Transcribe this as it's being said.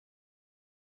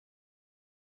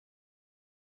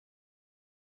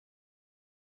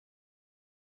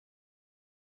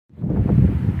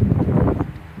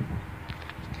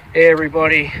Hey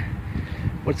everybody,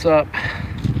 what's up?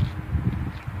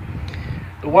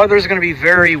 The weather's going to be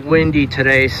very windy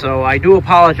today, so I do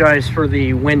apologize for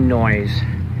the wind noise.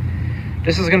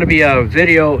 This is going to be a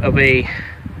video of a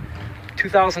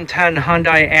 2010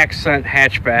 Hyundai Accent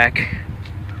Hatchback.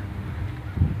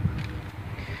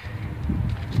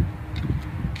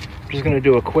 I'm just going to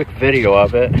do a quick video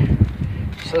of it.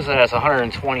 It says it has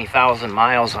 120,000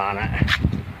 miles on it.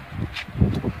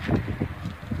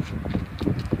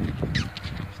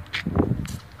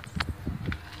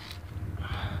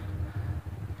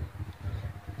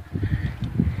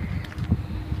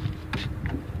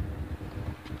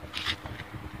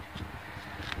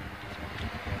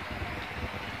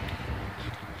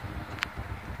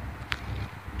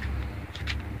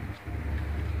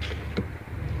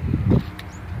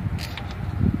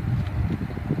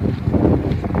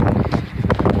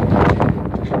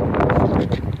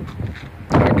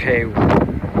 Okay,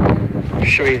 I'll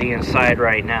show you the inside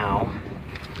right now.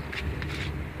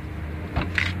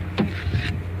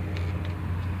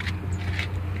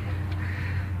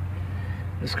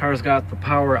 This car's got the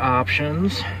power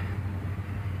options.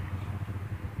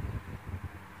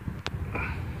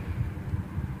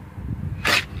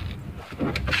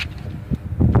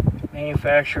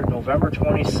 Manufactured November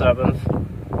 27th,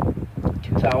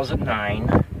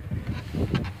 2009.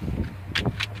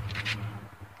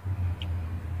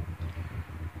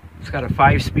 It's got a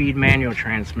 5-speed manual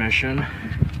transmission.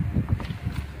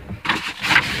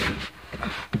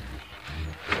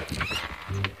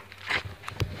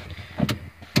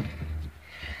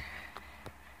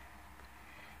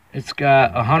 It's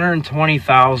got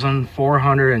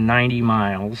 120,490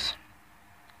 miles.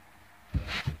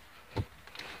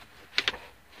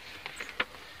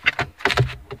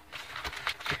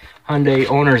 Hyundai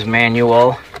owner's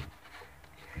manual,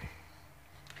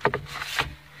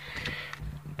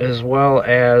 as well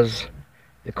as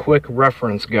the quick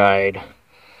reference guide.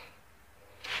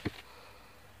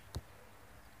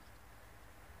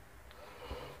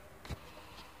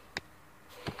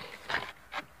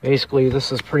 Basically,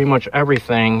 this is pretty much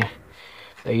everything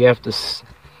that you have to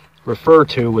refer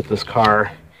to with this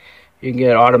car. You can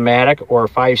get automatic or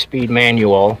 5-speed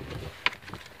manual.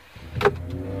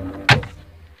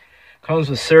 Comes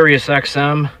with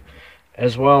SiriusXM,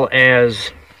 as well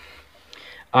as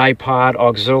iPod,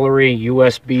 auxiliary,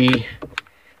 USB,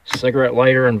 cigarette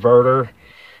lighter, inverter.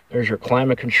 There's your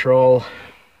climate control.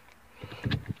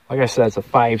 Like I said, it's a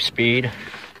 5-speed.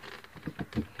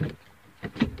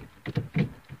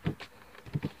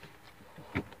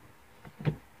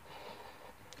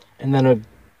 And then to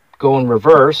go in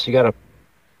reverse, you got to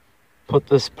put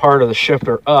this part of the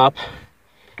shifter up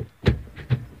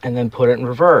and then put it in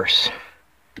reverse.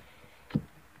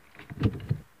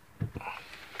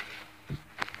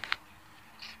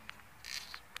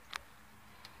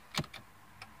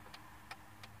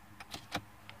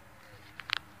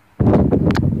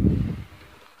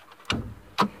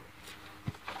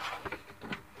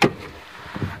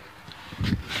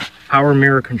 Power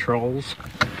mirror controls.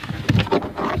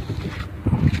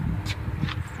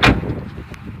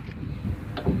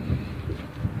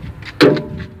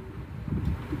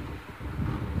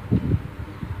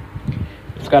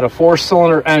 It's got a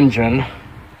 4-cylinder engine.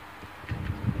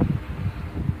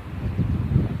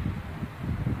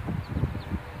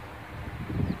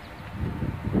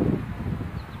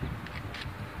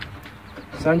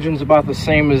 This engine's about the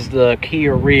same as the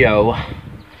Kia Rio,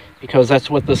 because that's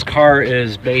what this car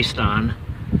is based on.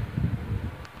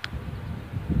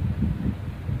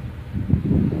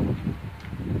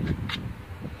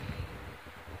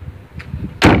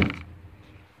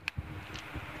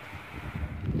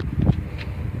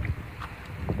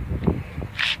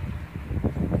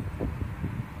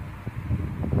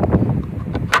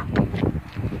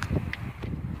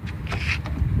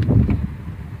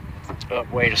 Oh,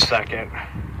 wait a second.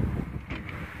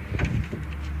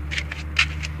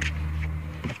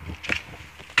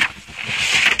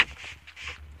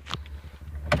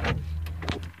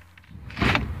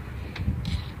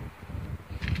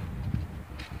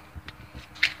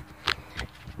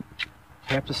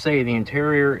 I have to say the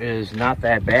interior is not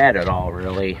that bad at all,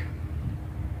 really.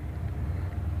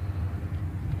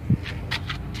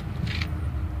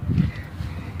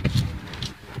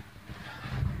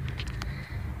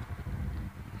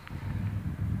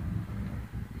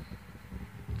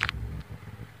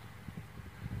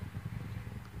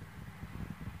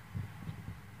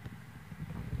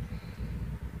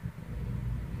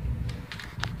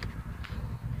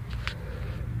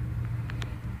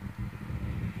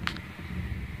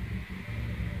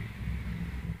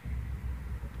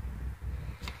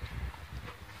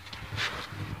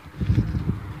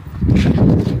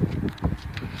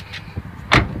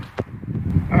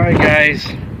 guys,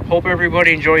 hope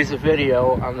everybody enjoys the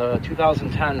video on the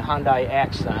 2010 Hyundai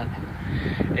Accent,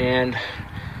 and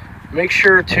make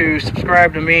sure to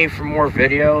subscribe to me for more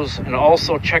videos, and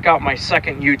also check out my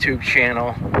second YouTube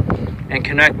channel and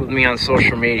connect with me on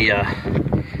social media.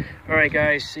 All right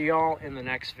guys, see y'all in the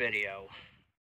next video.